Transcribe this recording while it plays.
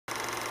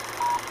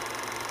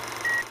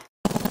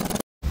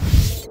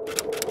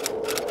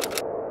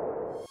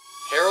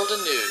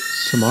and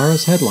News.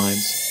 Tomorrow's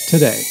headlines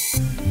today.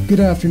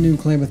 Good afternoon,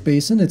 Klamath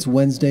Basin. It's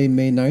Wednesday,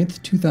 May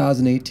 9th,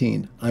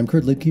 2018. I'm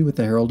Kurt Liedtke with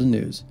the Herald and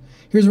News.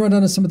 Here's a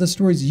rundown of some of the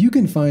stories you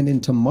can find in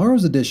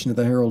tomorrow's edition of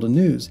the Herald and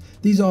News.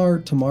 These are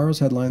tomorrow's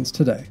headlines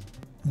today.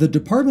 The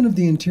Department of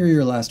the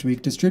Interior last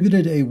week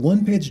distributed a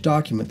one-page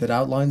document that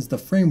outlines the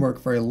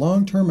framework for a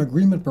long-term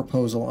agreement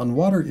proposal on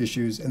water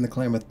issues in the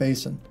Klamath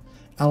Basin.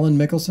 Alan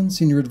Mickelson,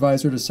 Senior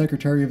Advisor to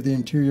Secretary of the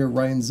Interior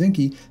Ryan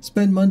Zinke,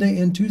 spent Monday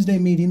and Tuesday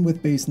meeting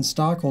with basin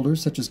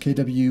stockholders such as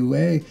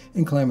KWUA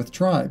and Klamath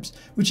tribes,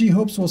 which he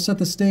hopes will set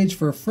the stage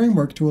for a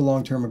framework to a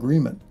long-term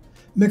agreement.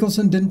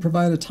 Mickelson didn't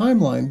provide a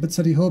timeline, but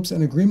said he hopes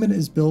an agreement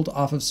is built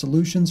off of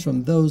solutions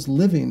from those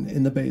living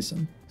in the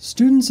basin.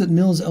 Students at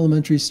Mills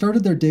Elementary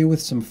started their day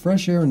with some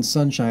fresh air and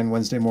sunshine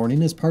Wednesday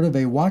morning as part of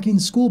a walking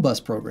school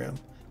bus program.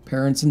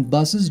 Parents and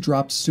buses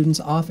dropped students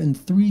off in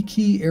 3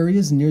 key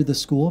areas near the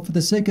school for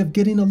the sake of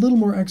getting a little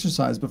more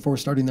exercise before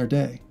starting their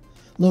day.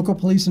 Local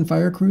police and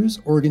fire crews,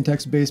 Oregon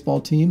Tech's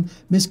baseball team,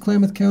 Miss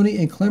Klamath County,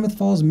 and Klamath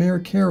Falls Mayor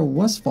Carol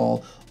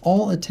Westfall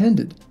all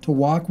attended to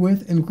walk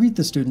with and greet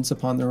the students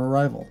upon their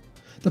arrival.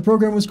 The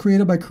program was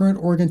created by current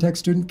Oregon Tech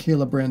student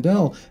Kayla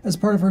Brandell as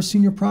part of her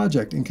senior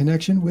project in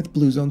connection with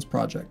Blue Zones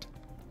Project.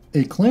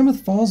 A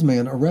Klamath Falls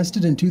man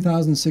arrested in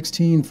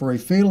 2016 for a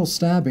fatal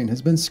stabbing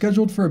has been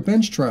scheduled for a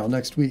bench trial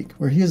next week,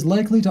 where he is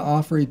likely to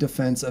offer a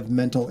defense of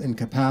mental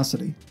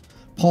incapacity.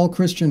 Paul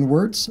Christian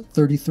Wirtz,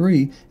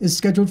 33, is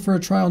scheduled for a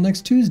trial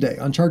next Tuesday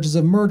on charges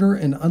of murder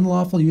and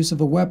unlawful use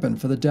of a weapon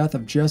for the death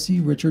of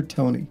Jesse Richard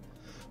Toney.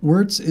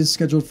 Wirtz is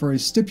scheduled for a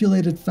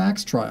stipulated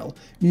facts trial,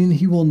 meaning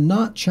he will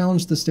not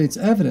challenge the state's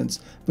evidence,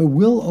 but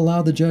will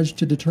allow the judge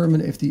to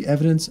determine if the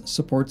evidence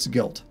supports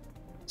guilt.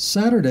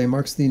 Saturday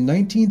marks the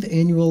 19th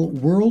annual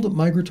World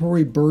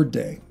Migratory Bird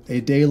Day, a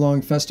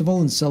day-long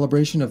festival and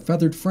celebration of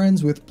feathered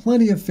friends with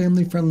plenty of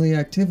family-friendly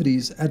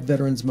activities at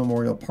Veterans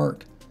Memorial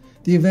Park.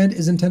 The event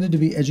is intended to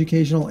be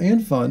educational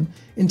and fun,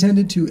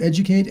 intended to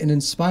educate and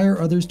inspire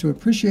others to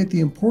appreciate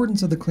the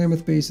importance of the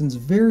Klamath Basin's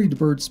varied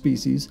bird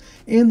species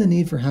and the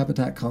need for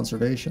habitat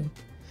conservation.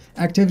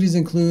 Activities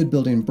include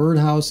building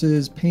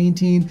birdhouses,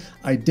 painting,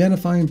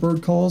 identifying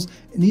bird calls,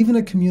 and even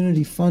a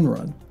community fun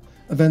run.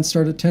 Events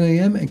start at 10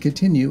 a.m. and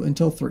continue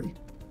until 3.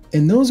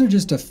 And those are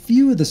just a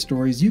few of the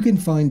stories you can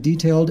find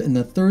detailed in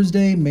the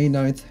Thursday, May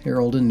 9th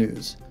Herald and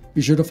News.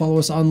 Be sure to follow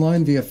us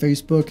online via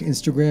Facebook,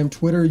 Instagram,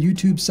 Twitter,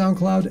 YouTube,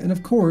 SoundCloud, and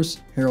of course,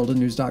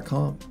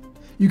 heraldandnews.com.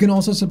 You can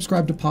also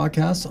subscribe to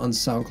podcasts on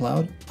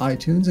SoundCloud,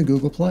 iTunes, and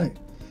Google Play.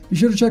 Be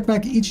sure to check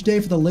back each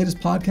day for the latest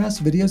podcasts,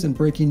 videos, and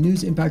breaking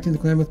news impacting the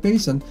Klamath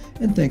Basin,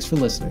 and thanks for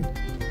listening.